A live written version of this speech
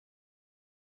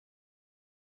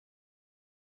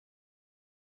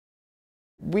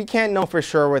We can't know for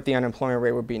sure what the unemployment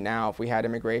rate would be now if we had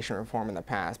immigration reform in the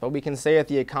past, but we can say that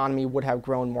the economy would have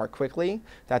grown more quickly,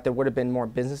 that there would have been more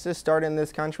businesses started in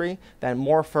this country, that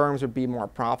more firms would be more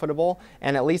profitable,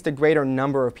 and at least a greater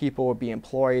number of people would be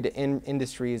employed in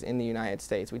industries in the United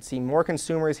States. We'd see more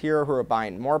consumers here who are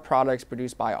buying more products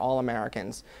produced by all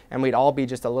Americans, and we'd all be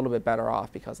just a little bit better off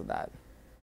because of that.